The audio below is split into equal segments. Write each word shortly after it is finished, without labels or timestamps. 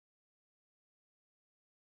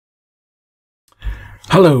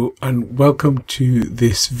Hello and welcome to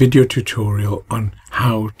this video tutorial on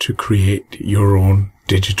how to create your own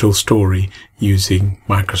digital story using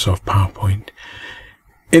Microsoft PowerPoint.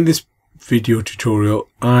 In this video tutorial,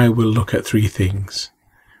 I will look at three things.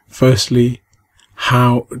 Firstly,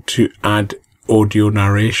 how to add audio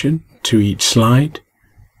narration to each slide,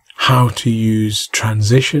 how to use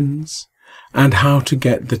transitions, and how to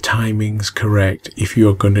get the timings correct if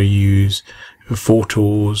you're going to use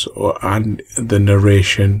photos and the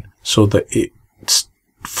narration so that it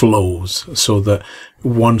flows, so that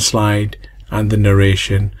one slide and the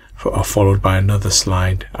narration are followed by another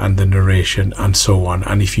slide and the narration, and so on.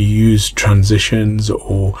 And if you use transitions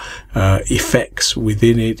or effects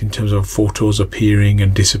within it in terms of photos appearing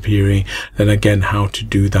and disappearing, then again how to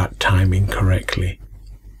do that timing correctly.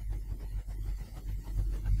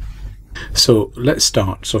 So let's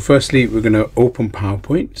start. So firstly, we're going to open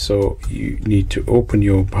PowerPoint. So you need to open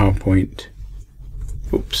your PowerPoint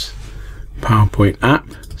app.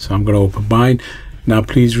 So I'm going to open mine. Now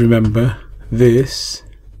please remember, this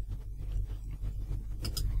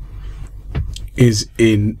is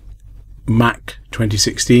in Mac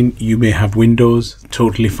 2016. You may have Windows,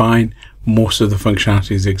 totally fine. Most of the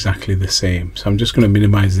functionality is exactly the same. So I'm just going to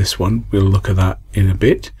minimize this one. We'll look at that in a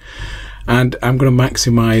bit. And I'm going to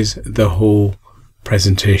maximize the whole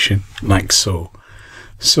presentation like so.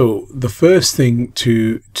 So the first thing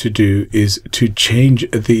to do is to change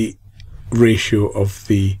the ratio of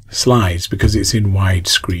the slides because it's in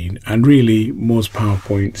widescreen, and really most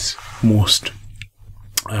PowerPoints, most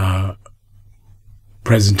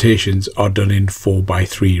presentations are done in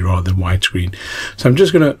 4:3 rather than widescreen. So I'm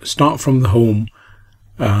just going to start from the home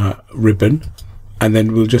ribbon, and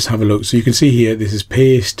then we'll just have a look. So you can see here, this is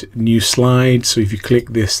paste new slide. So if you click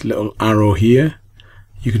this little arrow here,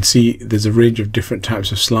 you can see there's a range of different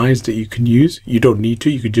types of slides that you can use. You don't need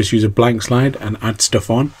to, you could just use a blank slide and add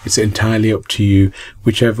stuff on. It's entirely up to you,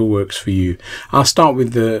 whichever works for you. I'll start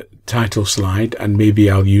with the title slide, and maybe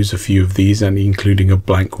I'll use a few of these, and including a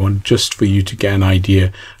blank one, just for you to get an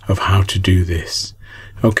idea of how to do this.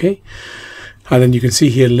 Okay. And then you can see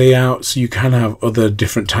here layouts. You can have other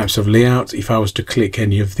different types of layouts. If I was to click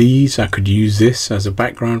any of these, I could use this as a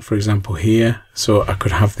background, for example, here. So I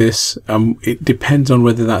could have this. It depends on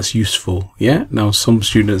whether that's useful. Yeah. Now, some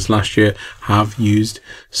students last year have used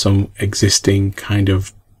some existing kind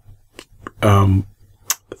of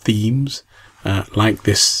themes like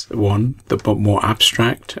this one, but more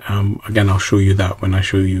abstract. Again, I'll show you that when I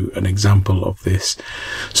show you an example of this.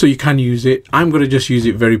 So you can use it. I'm going to just use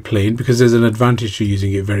it very plain because there's an advantage to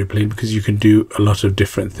using it very plain, because you can do a lot of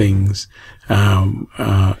different things,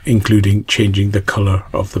 including changing the color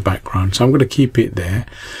of the background. So I'm going to keep it there.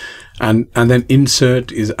 And then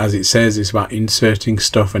insert is, as it says, it's about inserting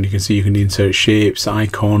stuff, and you can see you can insert shapes,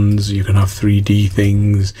 icons, you can have 3D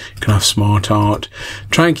things, you can have smart art.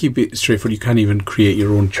 Try and keep it straightforward. You can even create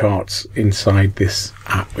your own charts inside this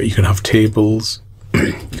app. You can have tables,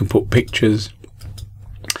 you can put pictures,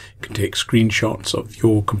 you can take screenshots of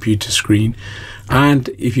your computer screen. And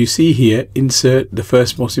if you see here, insert, the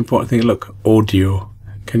first most important thing, look, audio.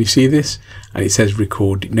 Can you see this? And it says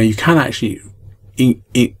record. Now you can actually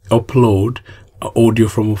upload audio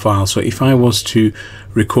from a file. So if I was to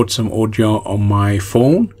record some audio on my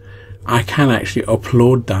phone, I can actually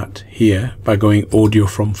upload that here by going audio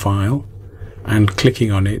from file and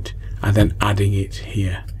clicking on it and then adding it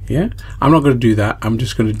here. Yeah, I'm not going to do that. I'm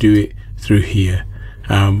just going to do it through here.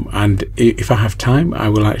 And if I have time, I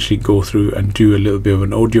will actually go through and do a little bit of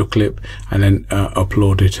an audio clip and then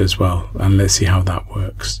upload it as well. And let's see how that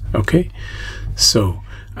works. Okay, so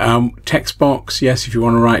text box, yes, if you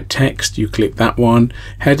want to write text, you click that one.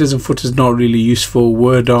 Headers and footers, not really useful.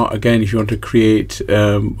 Word art, again, if you want to create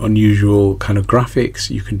unusual kind of graphics,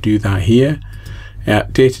 you can do that here.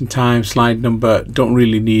 Date and time, slide number, don't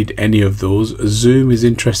really need any of those. Zoom is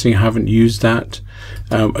interesting, I haven't used that.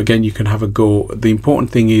 Again, you can have a go. The important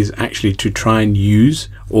thing is actually to try and use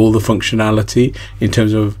all the functionality in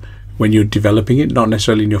terms of when you're developing it, not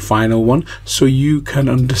necessarily in your final one, so you can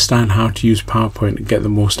understand how to use PowerPoint and get the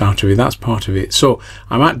most out of it. That's part of it. So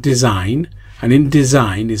I'm at design, and in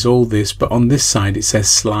design is all this, but on this side it says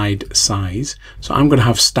slide size. So I'm going to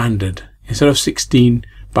have standard. Instead of 16:9,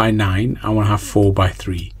 I want to have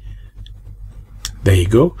 4:3. There you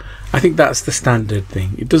go. I think that's the standard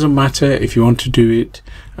thing. It doesn't matter if you want to do it.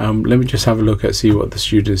 Let me just have a look at see what the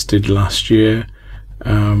students did last year.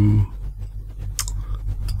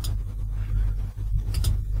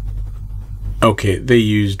 Okay, they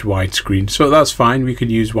used widescreen, so that's fine. We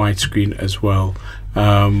can use widescreen as well.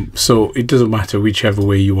 So it doesn't matter whichever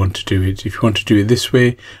way you want to do it. If you want to do it this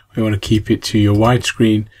way, you want to keep it to your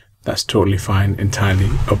widescreen, that's totally fine, entirely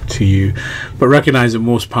up to you. But recognize that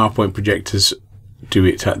most PowerPoint projectors do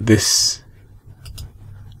it at this,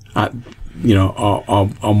 you know,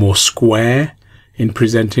 are more square in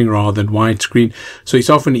presenting rather than widescreen. So it's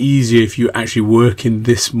often easier if you actually work in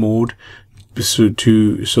this mode so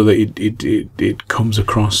that it comes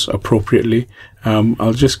across appropriately.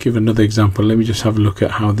 I'll just give another example. Let me just have a look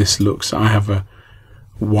at how this looks. I have a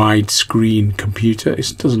widescreen computer.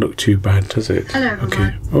 It doesn't look too bad, does it? Hello, everyone.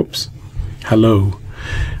 Okay. Oops. Hello.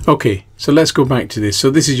 Okay, so let's go back to this. So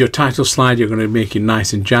this is your title slide. You're going to make it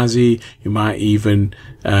nice and jazzy. You might even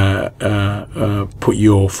put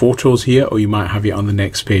your photos here, or you might have it on the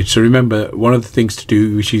next page. So remember, one of the things to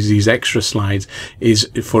do, which is these extra slides, is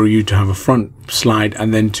for you to have a front slide,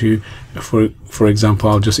 and then to, for example,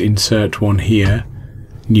 I'll just insert one here,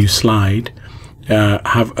 new slide,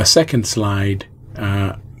 have a second slide,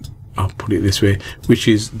 I'll put it this way, which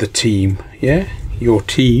is the team, yeah, your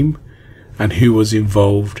team, and who was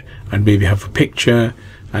involved, and maybe have a picture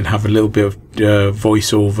and have a little bit of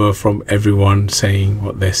voiceover from everyone saying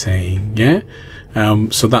what they're saying, yeah.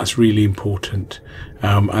 So that's really important,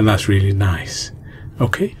 and that's really nice.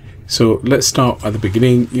 Okay, so let's start at the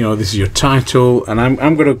beginning. You know, this is your title, and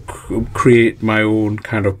I'm going to create my own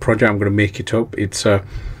kind of project. I'm going to make it up. It's a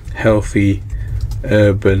healthy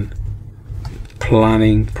urban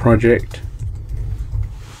planning project.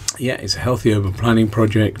 Yeah, it's a healthy urban planning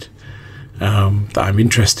project that I'm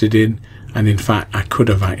interested in. And in fact, I could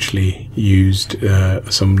have actually used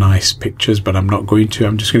some nice pictures, but I'm not going to.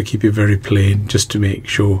 I'm just going to keep it very plain, just to make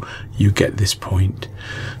sure you get this point.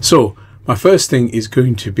 So my first thing is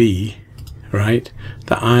going to be, right,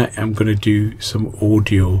 that I am going to do some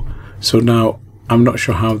audio. So now I'm not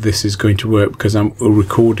sure how this is going to work, because I'm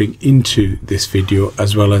recording into this video,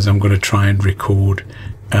 as well as I'm going to try and record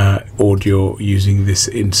audio using this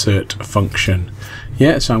insert function.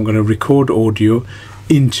 Yeah, so I'm going to record audio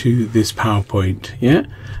into this PowerPoint, yeah,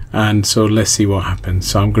 and so let's see what happens.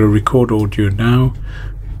 So I'm going to record audio now,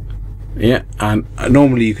 yeah, and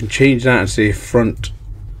normally you can change that and say first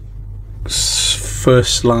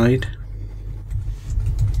slide,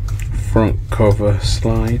 front cover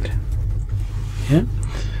slide, yeah,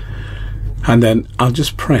 and then I'll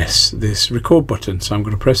just press this record button. So I'm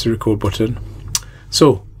going to press the record button.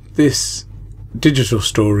 So this digital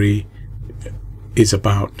story is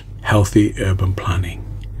about healthy urban planning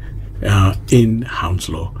in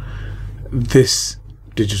Hounslow. This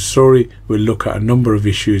digital story will look at a number of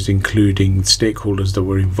issues, including stakeholders that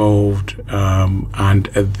were involved, and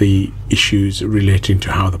the issues relating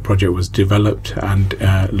to how the project was developed, and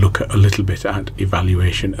look at a little bit at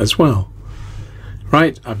evaluation as well.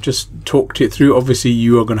 Right, I've just talked it through. Obviously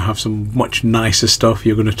you are going to have some much nicer stuff.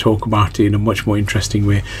 You're going to talk about it in a much more interesting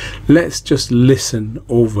way. Let's just listen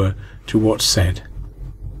over to what's said.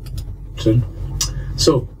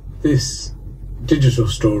 So this digital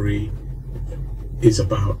story is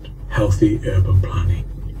about healthy urban planning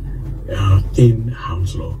in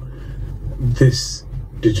Hounslow. This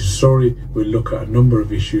digital story will look at a number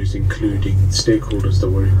of issues, including stakeholders that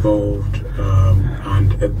were involved,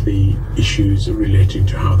 and the issues relating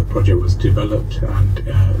to how the project was developed, and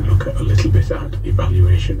look at a little bit at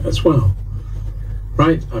evaluation as well.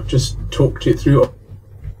 Right, I've just talked it through.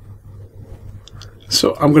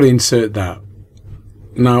 So I'm going to insert that.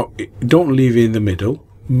 Now, don't leave it in the middle.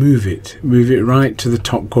 Move it right to the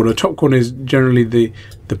top corner. Top corner is generally the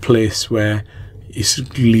place where it's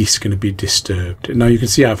least going to be disturbed. Now you can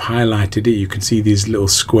see I've highlighted it. You can see these little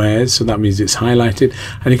squares, so that means it's highlighted.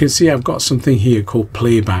 And you can see I've got something here called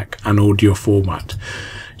playback and audio format.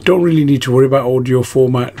 You don't really need to worry about audio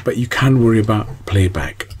format, but you can worry about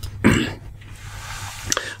playback.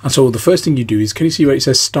 And so the first thing you do is, can you see where it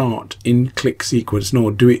says start in click sequence? No,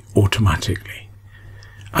 do it automatically.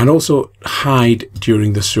 And also hide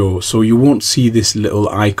during the show, so you won't see this little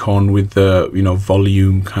icon with the, you know,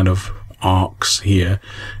 volume kind of arcs here,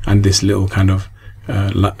 and this little kind of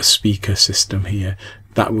speaker system here.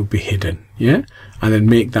 That will be hidden, yeah? And then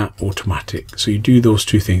make that automatic. So you do those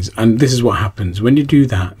two things, and this is what happens when you do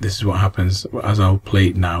that. This is what happens as I'll play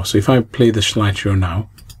it now. So if I play the slideshow now,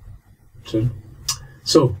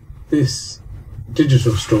 so this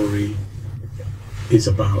digital story is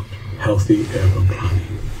about healthy urban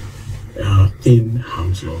planning in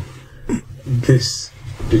Hounslow. This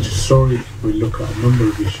digital story will look at a number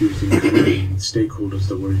of issues, including stakeholders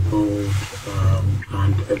that were involved,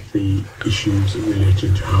 and the issues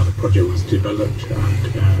relating to how the project was developed,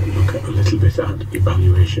 and look at a little bit at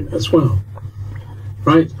evaluation as well.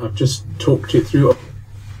 Right, I've just talked it through.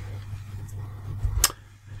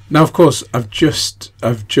 Now, of course, I've just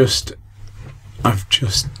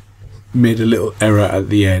made a little error at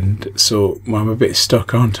the end, so I'm a bit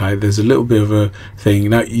stuck, aren't I? There's a little bit of a thing.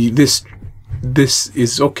 Now this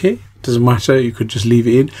is okay, doesn't matter, you could just leave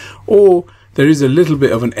it in, or there is a little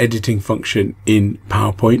bit of an editing function in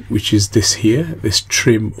PowerPoint, which is this here, this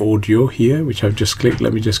trim audio here, which I've just clicked.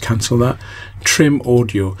 Let me just cancel that. Trim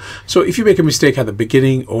audio. So if you make a mistake at the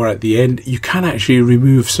beginning or at the end, you can actually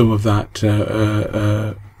remove some of that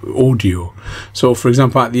audio. So for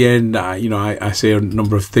example, at the end, I say a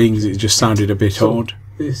number of things, it just sounded a bit odd.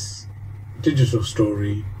 This digital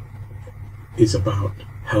story is about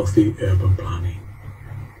healthy urban planning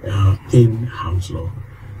in Hounslow.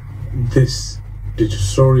 This digital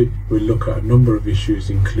story will look at a number of issues,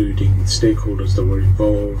 including the stakeholders that were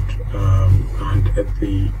involved and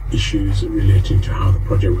the issues relating to how the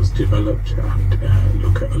project was developed, and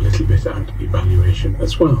look at a little bit at evaluation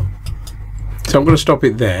as well. So I'm going to stop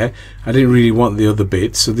it there. I didn't really want the other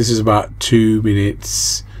bits, so this is about 2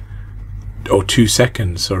 minutes, or 2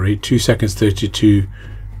 seconds, sorry, 2 seconds 32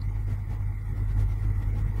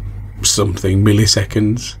 something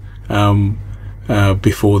milliseconds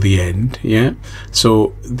before the end. Yeah,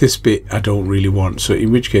 so this bit I don't really want, so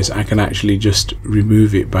in which case I can actually just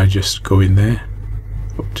remove it by just going there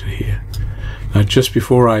up to here. Now just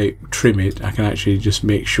before I trim it, I can actually just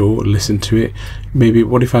make sure, listen to it. Maybe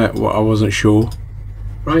what if I wasn't sure,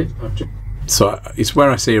 right? So it's where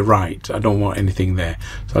I say right, I don't want anything there,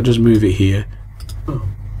 so I'll just move it here. Oh.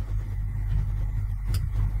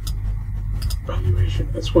 Valuation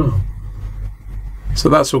as well. So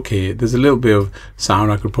that's okay. There's a little bit of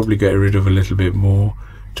sound, I could probably get rid of a little bit more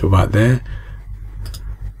to about there.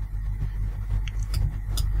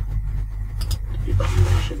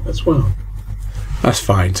 Evaluation as well. That's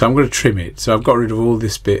fine. So I'm going to trim it. So I've got rid of all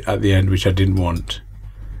this bit at the end which I didn't want.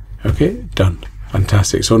 Okay, done.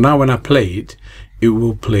 Fantastic. So now when I play it, it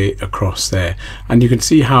will play across there, and you can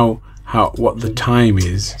see what the time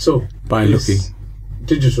is. So by looking.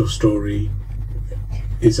 Digital story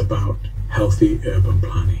is about healthy urban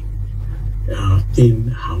planning in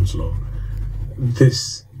Hounslow.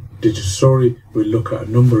 This digital story will look at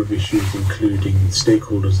a number of issues, including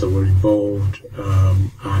stakeholders that were involved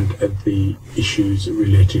and the issues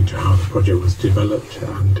relating to how the project was developed,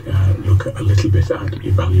 and look at a little bit at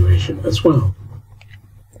evaluation as well.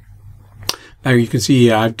 Now you can see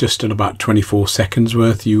here I've just done about 24 seconds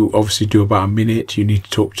worth. You obviously do about a minute. You need to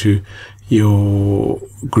talk to your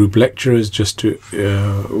group lecturers just to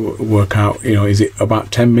work out, is it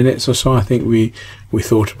about 10 minutes or so? I think we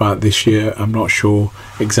thought about this year. I'm not sure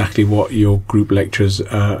exactly what your group lecturers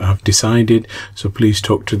have decided, so please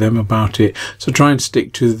talk to them about it. So try and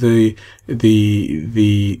stick to the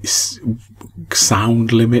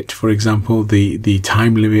sound limit, for example, the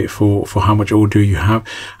time limit for how much audio you have.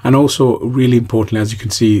 And also, really importantly, as you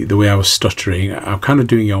can see, the way I was stuttering, I'm kind of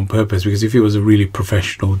doing it on purpose, because if it was a really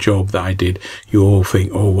professional job that I did, you all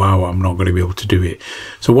think, oh wow, I'm not going to be able to do it.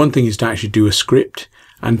 So one thing is to actually do a script,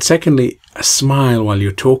 and secondly, smile while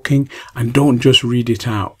you're talking, and don't just read it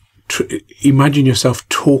out. Imagine yourself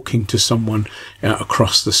talking to someone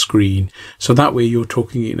across the screen, so that way you're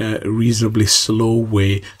talking in a reasonably slow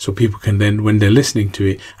way, so people can then, when they're listening to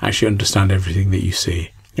it, actually understand everything that you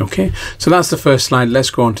say. Okay, so that's the first slide. Let's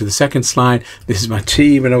go on to the second slide. This is my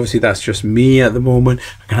team, and obviously that's just me at the moment.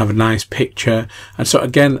 I can have a nice picture, and so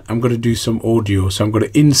again I'm going to do some audio. So I'm going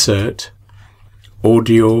to insert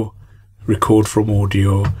audio, record from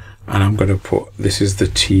audio, and I'm going to put, this is the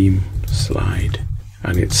team slide,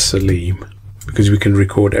 and it's Salim, because we can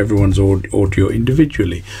record everyone's audio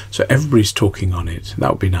individually, so everybody's talking on it.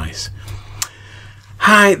 That would be nice.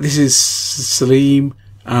 Hi, this is Salim.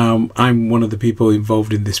 I'm one of the people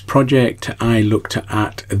involved in this project. I looked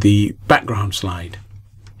at the background slide.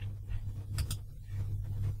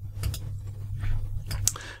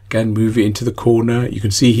 Again, move it into the corner. You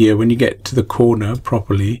can see here when you get to the corner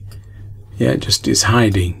properly, yeah, just it's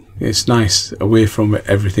hiding. It's nice away from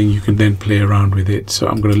everything. You can then play around with it. So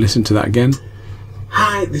I'm going to listen to that again.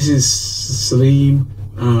 Hi, this is Salim.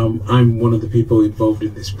 I'm one of the people involved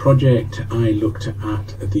in this project. I looked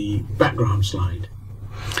at the background slide.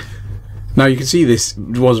 Now you can see this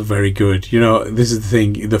wasn't very good. This is the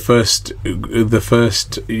thing.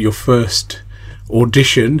 Your first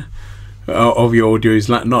audition of your audio is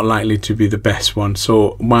not likely to be the best one.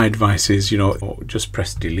 So my advice is, just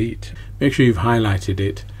press delete. Make sure you've highlighted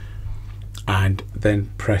it, and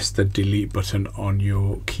then press the delete button on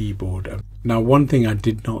your keyboard. Now, one thing I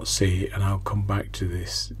did not say, and I'll come back to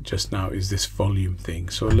this just now, is this volume thing.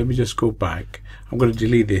 So let me just go back. I'm going to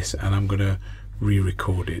delete this, and I'm going to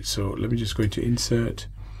re-record it. So let me just go into insert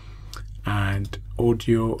and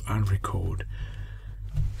audio and record.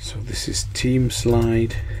 So this is team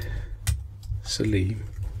slide. Salim.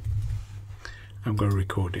 I'm going to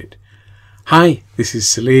record it. Hi, this is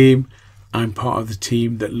Salim. I'm part of the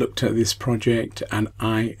team that looked at this project, and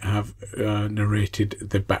I have narrated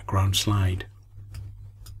the background slide.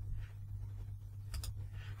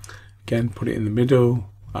 Again, put it in the middle,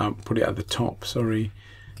 put it at the top, sorry.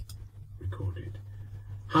 Recorded.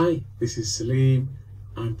 Hi, this is Salim.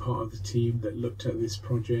 I'm part of the team that looked at this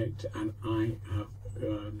project, and I have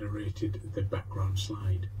narrated the background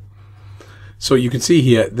slide. So you can see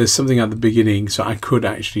here, there's something at the beginning, so I could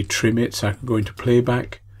actually trim it. So I could go into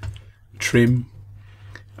playback, trim,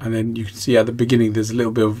 and then you can see at the beginning there's a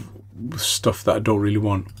little bit of stuff that I don't really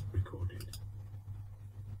want. Recorded.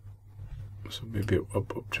 So maybe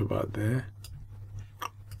up to about there.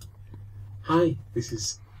 Hi, this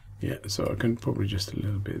is... Yeah, so I can probably just a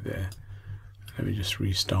little bit there. Let me just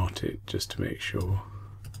restart it just to make sure.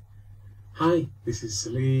 Hi, this is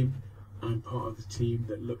Salim. I'm part of the team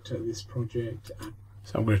that looked at this project.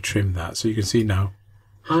 So I'm going to trim that so you can see now.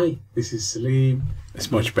 Hi, this is Salim.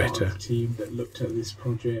 It's much better. Part of the team that looked at this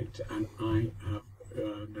project, and I have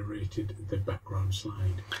narrated the background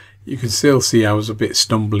slide. You can still see I was a bit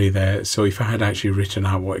stumbly there. So if I had actually written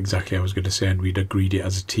out what exactly I was going to say and we'd agreed it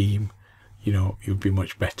as a team, you know, it would be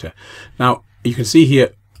much better. Now you can see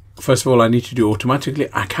here, first of all, I need to do automatically.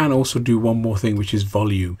 I can also do one more thing, which is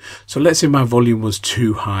volume. So let's say my volume was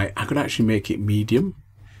too high. I could actually make it medium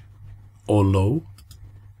or low.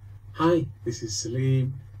 Hi, this is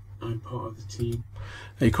Salim. I'm part of the team.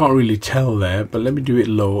 Now, you can't really tell there, but let me do it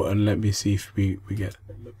low and let me see if we get.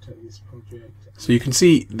 Looked at this project. So you can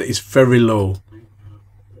see that it's very low.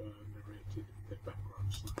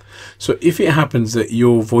 So if it happens that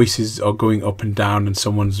your voices are going up and down and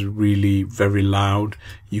someone's really very loud,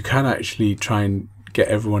 you can actually try and get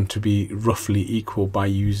everyone to be roughly equal by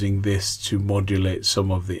using this to modulate some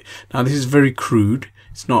of it. Now this is very crude.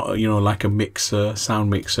 It's not, you know, like a mixer, sound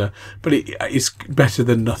mixer, but it's better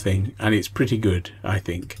than nothing, and it's pretty good, I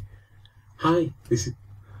think. Hi, this is...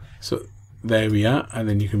 So there we are, and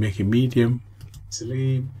then you can make it medium.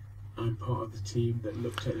 Salim. I'm part of the team that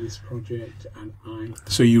looked at this project, and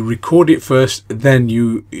So you record it first, then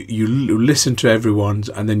you listen to everyone's,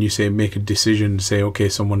 and then you say, make a decision, say, okay,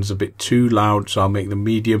 someone's a bit too loud, so I'll make them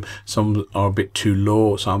medium. Some are a bit too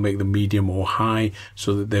low, so I'll make them medium or high,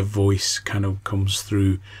 so that their voice kind of comes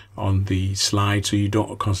through on the slide, so you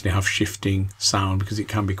don't constantly have shifting sound, because it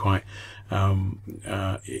can be quite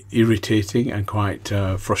irritating and quite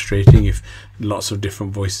frustrating if lots of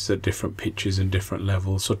different voices at different pitches and different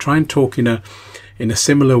levels. So try and talk in a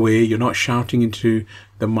similar way. You're not shouting into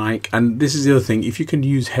the mic. And this is the other thing, if you can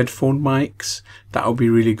use headphone mics, that would be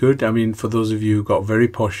really good. I mean, for those of you who got very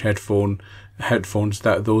posh headphones,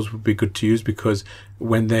 those would be good to use, because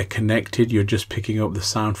when they're connected, you're just picking up the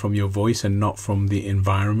sound from your voice and not from the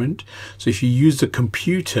environment. So if you use the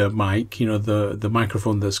computer mic, you know, the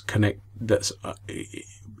microphone that's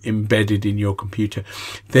embedded in your computer,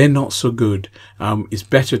 they're not so good. It's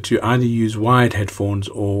better to either use wired headphones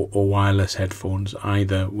or wireless headphones.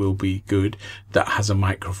 Either will be good that has a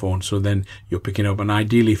microphone, so then you're picking up. And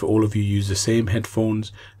ideally, if all of you use the same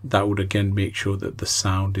headphones, that would again make sure that the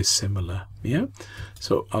sound is similar. Yeah,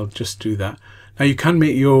 so I'll just do that. Now you can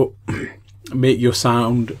make your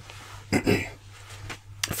sound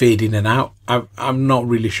fade in and out. I'm not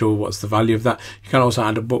really sure what's the value of that. You can also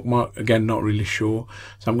add a bookmark, again not really sure.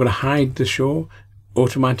 So I'm going to hide the show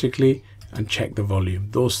automatically and check the volume.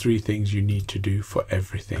 Those three things you need to do for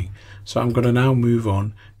everything. So I'm going to now move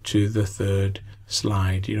on to the third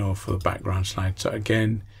slide, you know, for the background slide. So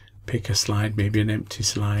again, pick a slide, maybe an empty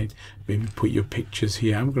slide, maybe put your pictures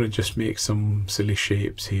here. I'm going to just make some silly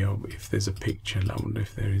shapes here. If there's a picture, I wonder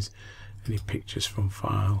if there is any pictures from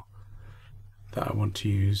file that I want to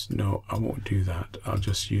use. No, I won't do that. I'll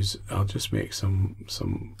just make some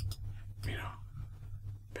you know,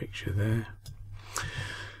 picture there.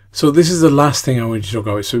 So this is the last thing I want to talk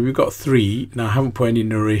about. So we've got three. Now I haven't put any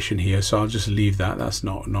narration here, so I'll just leave that. That's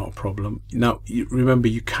not a problem. Now remember,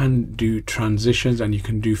 you can do transitions and you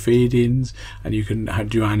can do fade-ins and you can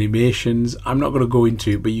do animations. I'm not going to go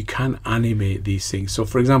into it, but you can animate these things. So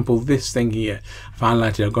for example, this thing here, I've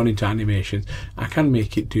highlighted, I've gone into animations. I can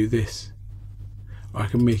make it do this, or I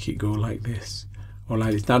can make it go like this or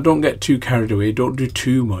like this. Now don't get too carried away. Don't do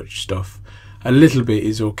too much stuff. A little bit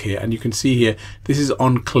is okay. And you can see here, this is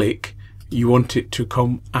on click. You want it to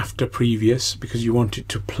come after previous because you want it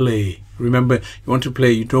to play. Remember, you want to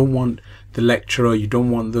play. You don't want the lecturer, you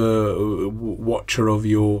don't want the watcher of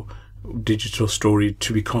your digital story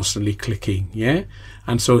to be constantly clicking. Yeah.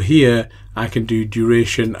 And so here I can do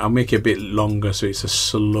duration. I'll make it a bit longer so it's a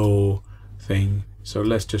slow thing. So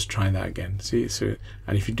let's just try that again. See, so,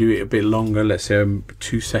 and if you do it a bit longer, let's say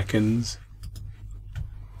 2 seconds,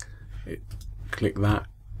 click that.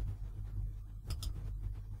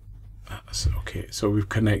 That's okay. So we've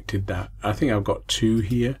connected that. I think I've got 2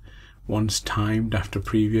 here. One's timed after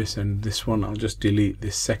previous, and this one I'll just delete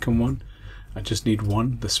this second one. I just need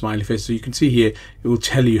 1, the smiley face. So you can see here, it will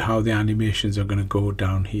tell you how the animations are going to go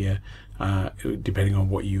down here, depending on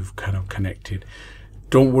what you've kind of connected.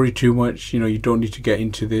 Don't worry too much, you know, you don't need to get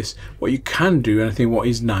into this. What you can do, and I think what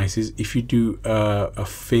is nice, is if you do a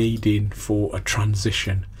fade in for a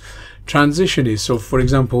transition. Transition is, so for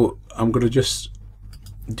example, I'm going to just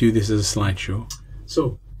do this as a slideshow.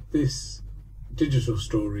 So this digital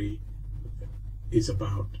story is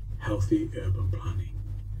about healthy urban planning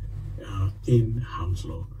in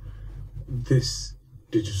Hounslow. This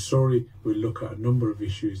digital story will look at a number of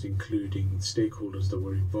issues, including stakeholders that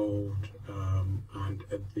were involved and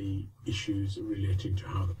the issues relating to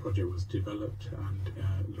how the project was developed, and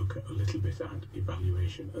look at a little bit at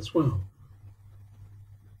evaluation as well.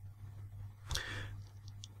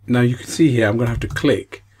 Now you can see here I'm going to have to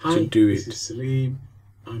click to do it. This is Salim.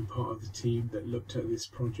 I'm part of the team that looked at this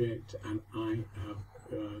project, and I have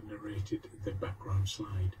narrated the background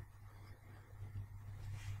slide.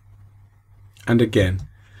 And again,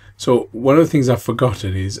 so one of the things I've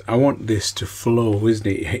forgotten is I want this to flow, isn't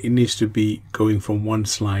it? It needs to be going from one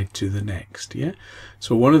slide to the next, yeah?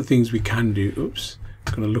 So one of the things we can do, oops,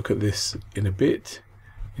 I'm going to look at this in a bit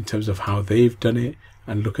in terms of how they've done it,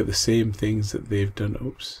 and look at the same things that they've done.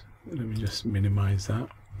 Oops, let me just minimize that.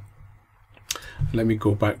 Let me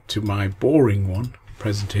go back to my boring one.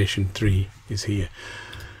 Presentation 3 is here.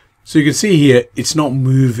 So you can see here, it's not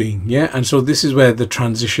moving, yeah? And so this is where the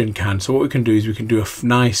transition can. So what we can do is we can do a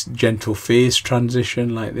nice gentle phase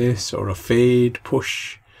transition like this, or a fade,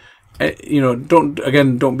 push. You know, don't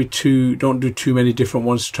do too many different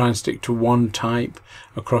ones to try and stick to one type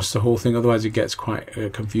across the whole thing. Otherwise it gets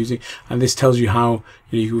quite confusing. And this tells you how,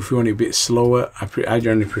 you know, if you want it a bit slower, I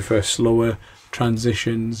generally prefer slower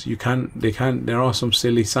transitions. There are some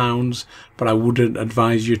silly sounds, but I wouldn't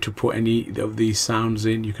advise you to put any of these sounds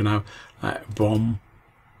in. You can have like bomb,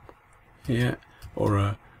 yeah, or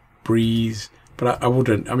a breeze, but I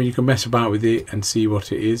wouldn't. I mean, you can mess about with it and see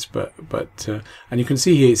what it is, but and you can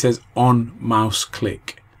see here it says on mouse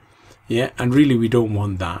click, yeah, and really we don't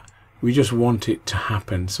want that. We just want it to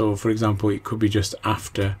happen. So for example, it could be just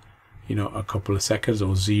after, you know, a couple of seconds,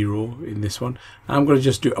 or 0 in this one. And I'm going to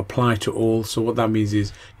just do apply to all. So what that means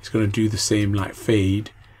is it's going to do the same like fade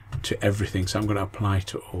to everything. So I'm going to apply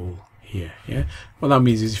to all here, yeah. What that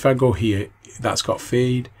means is if I go here, that's got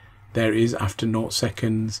fade, there it is after 0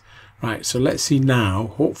 seconds. Right, so let's see now,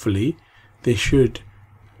 hopefully the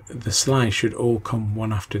slides should all come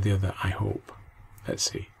one after the other, I hope. Let's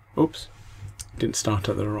see. Oops,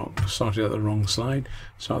 started at the wrong slide.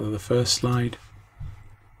 Started at the first slide.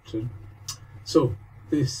 So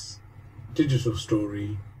this digital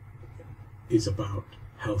story is about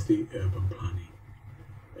healthy urban planning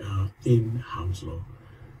in Hounslow.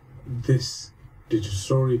 This digital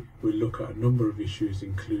story will look at a number of issues,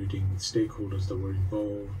 including stakeholders that were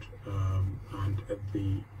involved and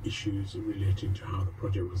the issues relating to how the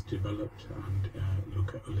project was developed, and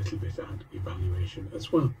look at a little bit at evaluation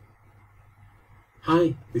as well.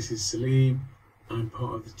 Hi, this is Salim. I'm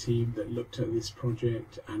part of the team that looked at this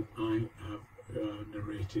project, and I have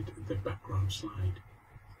narrated the background slide.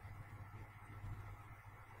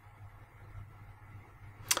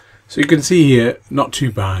 So you can see here, not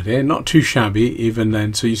too bad, eh? Not too shabby even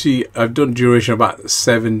then. So you see I've done duration about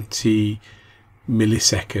 70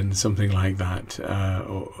 milliseconds, something like that.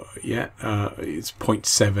 It's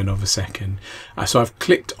 0.7 of a second. So I've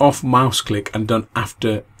clicked off mouse click and done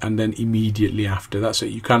after, and then immediately after that. So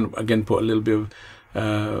you can again put a little bit of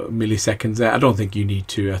milliseconds there. I don't think you need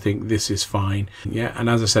to. I think this is fine, yeah. And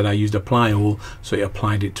as I said, I used apply all, so it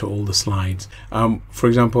applied it to all the slides. For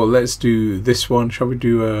example, let's do this one. Shall we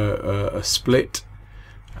do a split?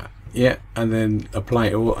 Yeah, and then apply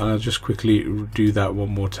it all, and I'll just quickly do that one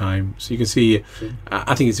more time. So you can see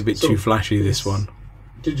I think it's a bit too flashy, this one.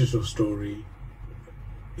 Digital story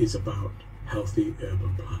is about healthy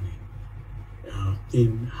urban planning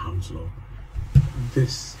in Hounslow.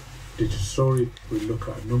 This digital story will look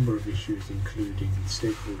at a number of issues, including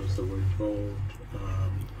stakeholders that were involved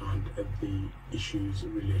and the issues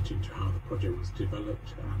relating to how the project was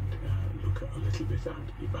developed, and look at a little bit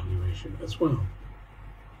at evaluation as well.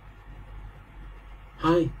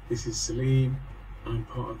 Hi, this is Salim. I'm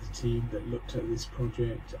part of the team that looked at this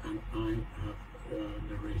project, and I have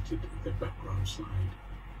narrated the background slide.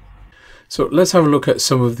 So let's have a look at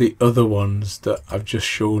some of the other ones that I've just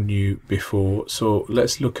shown you before. So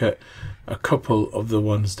let's look at a couple of the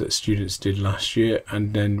ones that students did last year,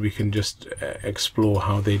 and then we can just explore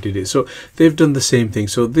how they did it. So they've done the same thing.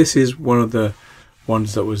 So this is one of the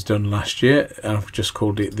ones that was done last year, and I've just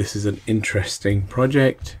called it "This is an interesting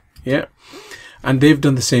project." Yeah, and they've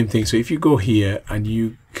done the same thing. So if you go here and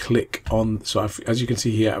you click on, so as you can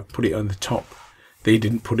see here, I've put it on the top. They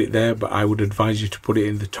didn't put it there, but I would advise you to put it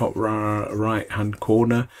in the top right hand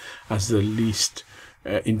corner as the least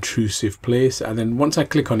intrusive place. And then once I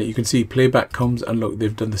click on it, you can see playback comes, and look,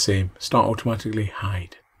 they've done the same. Start automatically,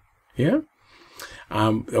 hide. Yeah.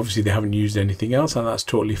 Obviously they haven't used anything else, and that's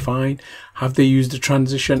totally fine. Have they used a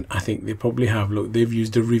transition? I think they probably have. Look, they've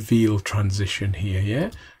used a reveal transition here.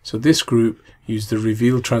 Yeah. So this group used the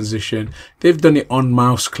reveal transition. They've done it on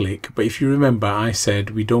mouse click, but if you remember, I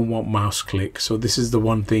said we don't want mouse click. So this is the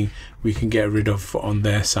one thing we can get rid of on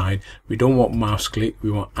their side. We don't want mouse click. We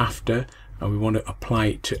want after, and we want to apply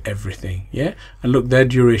it to everything. Yeah. And look, their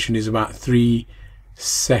duration is about 3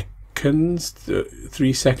 seconds.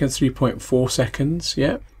 3.4 seconds.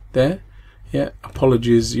 Yeah, there. Yeah,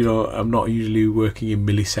 apologies, you know, I'm not usually working in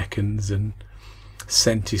milliseconds and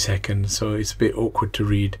centiseconds, so it's a bit awkward to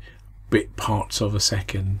read bit parts of a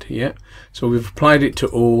second. Yeah, so we've applied it to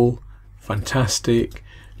all. Fantastic.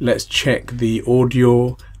 Let's check the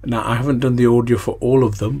audio. Now I haven't done the audio for all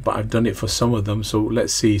of them, but I've done it for some of them. So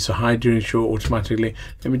let's see. So hide during show automatically.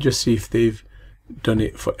 Let me just see if they've done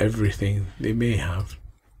it for everything. They may have.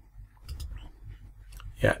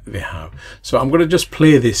 Yeah, they have. So I'm going to just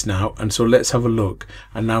play this now, and so let's have a look.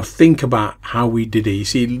 And now think about how we did it. You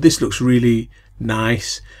see, this looks really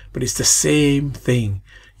nice, but it's the same thing.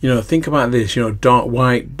 You know, think about this, you know, dark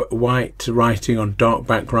white writing on dark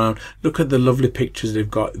background. Look at the lovely pictures they've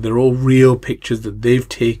got. They're all real pictures that they've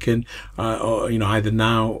taken, or, you know, either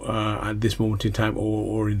now, at this moment in time,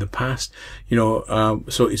 or in the past, you know,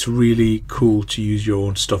 so it's really cool to use your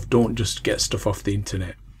own stuff. Don't just get stuff off the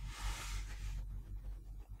internet.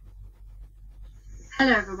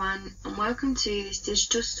 Hello everyone, and welcome to this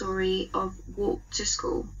digital story of Walk to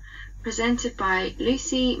School, presented by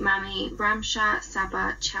Lucy, Mami, Ramsha,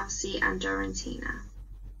 Saba, Chelsea and Dorentina.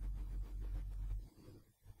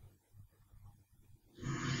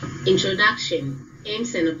 Introduction,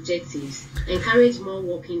 aims and objectives, encourage more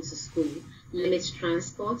walking to school, limit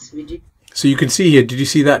transport, reduce... So you can see here, did you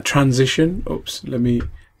see that transition? Oops,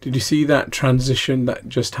 did you see that transition that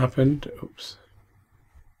just happened? Oops.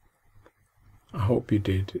 I hope you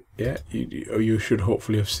did. Yeah, you should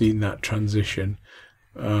hopefully have seen that transition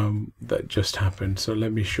that just happened. So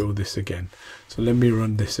let me show this again. So let me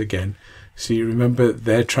run this again. See, remember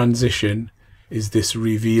their transition is this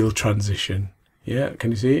reveal transition. Yeah,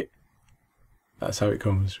 can you see it? That's how it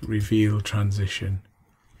comes. Reveal transition.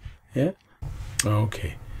 Yeah.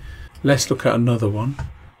 Okay. Let's look at another one,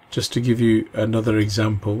 just to give you another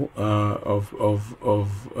example of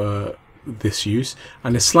this use,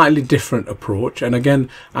 and a slightly different approach. And again,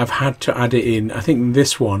 I've had to add it in. I think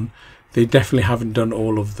this one, they definitely haven't done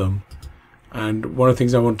all of them, and one of the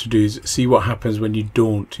things I want to do is see what happens when you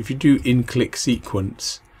don't. If you do in-click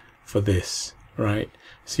sequence for this, right,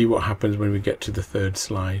 see what happens when we get to the third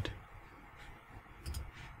slide.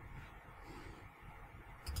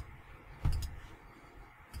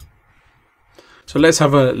 So let's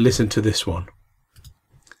have a listen to this one.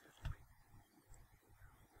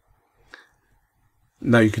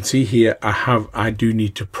 Now you can see here I do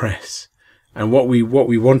need to press, and what we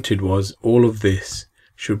wanted was all of this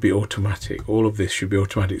should be automatic. All of this should be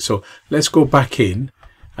automatic. So let's go back in,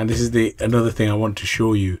 and this is another thing I want to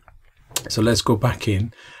show you. So let's go back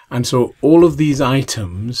in, and so all of these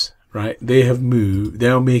items, right, they have moved. They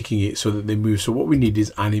are making it so that they move. So what we need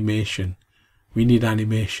is animation. We need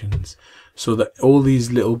animations so that all these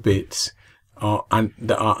little bits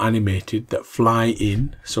that are animated, that fly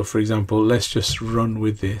in. So for example, let's just run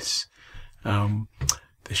with this. There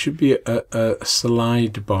should be a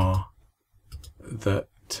slide bar that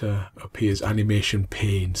appears, animation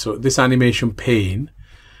pane. So this animation pane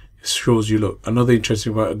shows you, look, another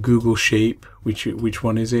interesting about a Google shape. Which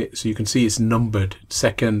one is it? So you can see it's numbered,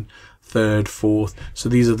 second, third, fourth. So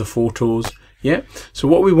these are the photos. Yeah, so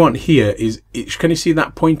what we want here is, can you see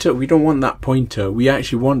that pointer? We don't want that pointer. We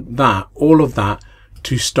actually want that, all of that,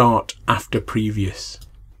 to start after previous.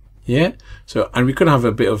 Yeah, so, and we could have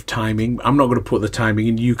a bit of timing. I'm not going to put the timing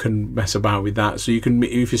in. You can mess about with that. So you can,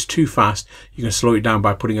 if it's too fast, you can slow it down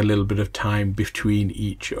by putting a little bit of time between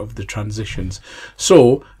each of the transitions.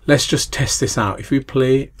 So let's just test this out. If we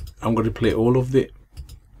play, I'm going to play all of it.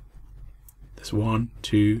 There's 1,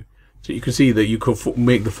 2, So you can see that you could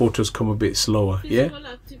make the photos come a bit slower, yeah?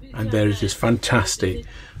 And there it is, fantastic.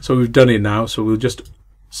 So we've done it now, so we'll just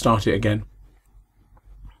start it again.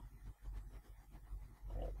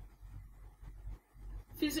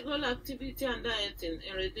 Physical activity and dieting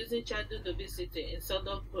in reducing childhood obesity in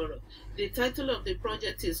Southern Borough. The title of the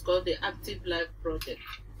project is called the Active Life Project.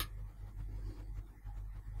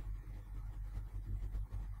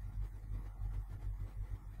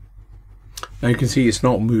 Now you can see it's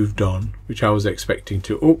not moved on, which I was expecting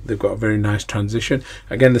to. Oh, they've got a very nice transition.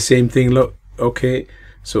 Again, the same thing, look, okay.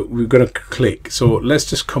 So we're going to click. So let's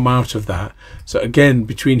just come out of that. So again,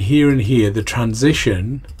 between here and here, the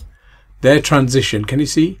transition, their transition, can you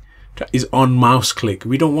see, is on mouse click.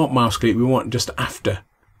 We don't want mouse click, we want just after.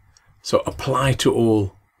 So apply to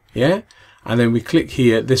all, yeah? And then we click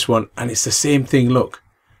here, this one, and it's the same thing, look.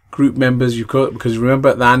 Group members, you got, because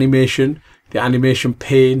remember the animation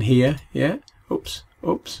pane here, yeah? Oops,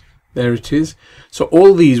 oops, there it is. So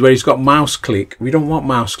all these where it's got mouse click, we don't want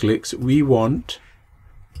mouse clicks, we want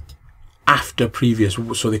after previous,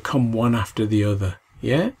 so they come one after the other,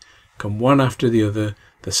 yeah? Come one after the other,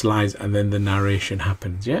 the slides, and then the narration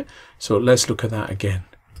happens, yeah? So let's look at that again.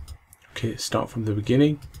 Okay, start from the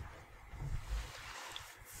beginning.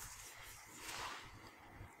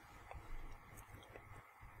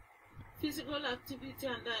 Physical activity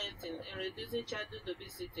and dieting in reducing childhood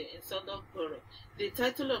obesity in Southern Borough. The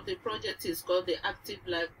title of the project is called the Active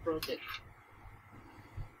Life Project.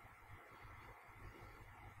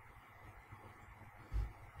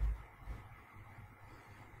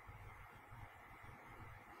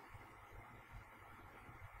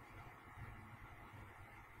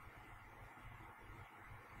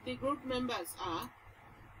 The group members are.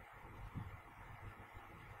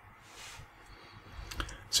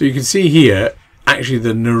 So you can see here, actually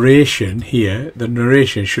the narration here, the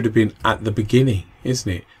narration should have been at the beginning,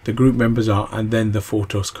 isn't it? The group members are, and then the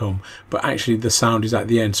photos come. But actually the sound is at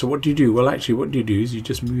the end. So what do you do? Well, actually what you do is you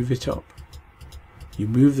just move it up. You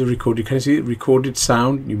move the recorded, can you see it? Recorded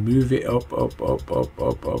sound, you move it up,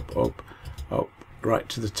 right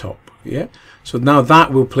to the top, yeah? So now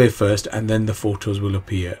that will play first, and then the photos will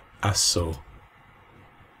appear as so.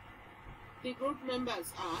 The group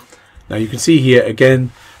members are. Now you can see here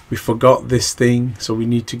again, we forgot this thing, so we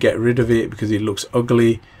need to get rid of it because it looks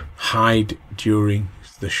ugly. Hide during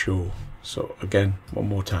the show. So again, one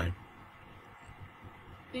more time.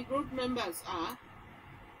 The group members are.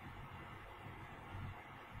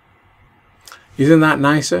 Isn't that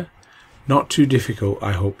nicer? Not too difficult.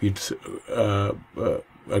 I hope you'd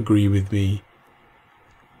agree with me.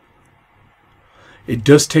 It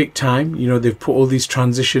does take time. You know, they've put all these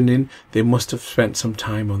transition in. They must have spent some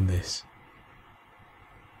time on this.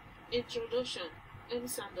 Introduction,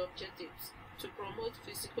 aims and objectives: to promote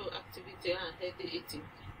physical activity and healthy eating,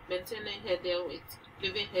 maintaining healthier weight,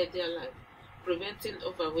 living healthier life, preventing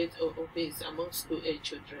overweight or obese among school-age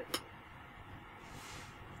children.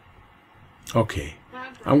 Okay,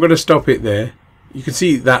 I'm going to stop it there. You can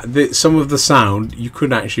see that some of the sound, you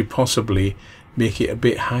could actually possibly make it a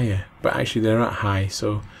bit higher, but actually they're not high,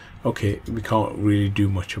 so okay, we can't really do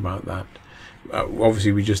much about that.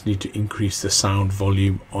 Obviously we just need to increase the sound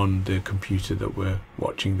volume on the computer that we're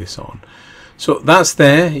watching this on. So that's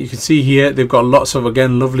there. You can see here they've got lots of,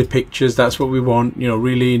 again, lovely pictures. That's what we want, you know,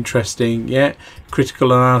 really interesting. Yeah,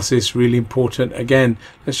 critical analysis, really important. Again,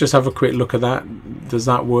 let's just have a quick look at that. Does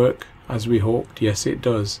that work as we hoped? Yes, it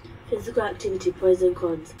does. Physical activity, pros and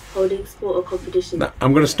cons, holding sport or competition. Now,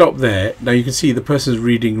 I'm going to stop there. Now you can see the person's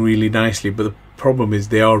reading really nicely, but the problem is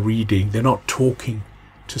they are reading, they're not talking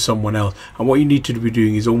to someone else. And what you need to be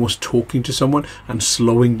doing is almost talking to someone and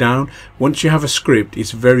slowing down. Once you have a script,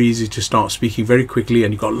 it's very easy to start speaking very quickly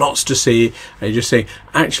and you've got lots to say, and you're just saying,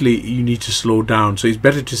 actually you need to slow down. So it's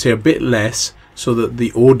better to say a bit less so that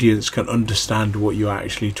the audience can understand what you're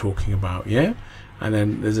actually talking about, yeah? And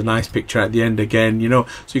then there's a nice picture at the end again, you know,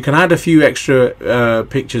 so you can add a few extra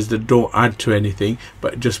pictures that don't add to anything,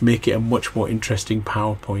 but just make it a much more interesting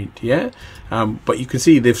PowerPoint, yeah? But you can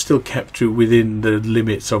see they've still kept to within the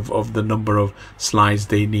limits of the number of slides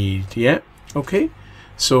they need, yeah? Okay,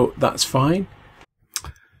 so that's fine.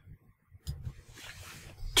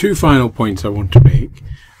 Two final points I want to make.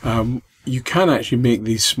 You can actually make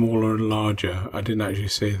these smaller and larger. I didn't actually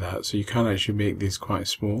say that, so you can actually make these quite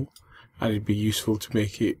small. And it'd be useful to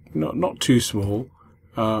make it not too small,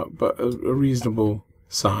 but a reasonable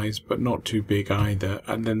size, but not too big either.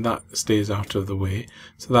 And then that stays out of the way.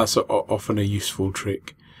 So that's often a useful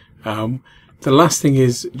trick. The last thing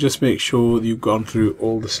is just make sure you've gone through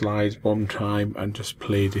all the slides one time and just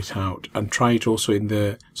played it out, and try it also in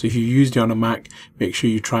the, so if you used it on a Mac, make sure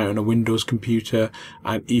you try it on a Windows computer,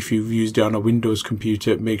 and if you've used it on a Windows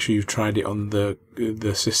computer, make sure you've tried it on the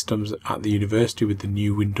systems at the university with the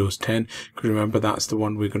new Windows 10, because remember that's the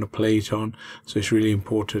one we're going to play it on. So it's really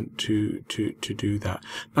important to do that.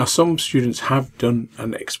 Now some students have done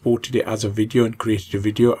and exported it as a video and created a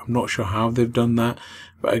video. I'm not sure how they've done that,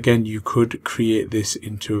 but again, you could create this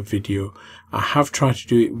into a video. I have tried to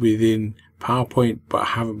do it within PowerPoint, but I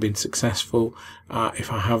haven't been successful.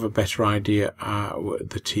 If I have a better idea,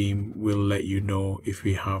 the team will let you know if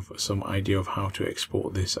we have some idea of how to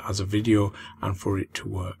export this as a video and for it to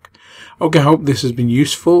work. Okay, I hope this has been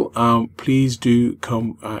useful. Please do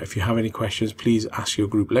come, if you have any questions, please ask your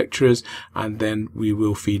group lecturers, and then we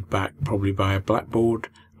will feed back probably via Blackboard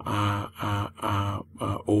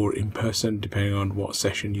or in person, depending on what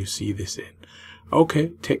session you see this in.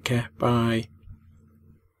 Okay, take care. Bye.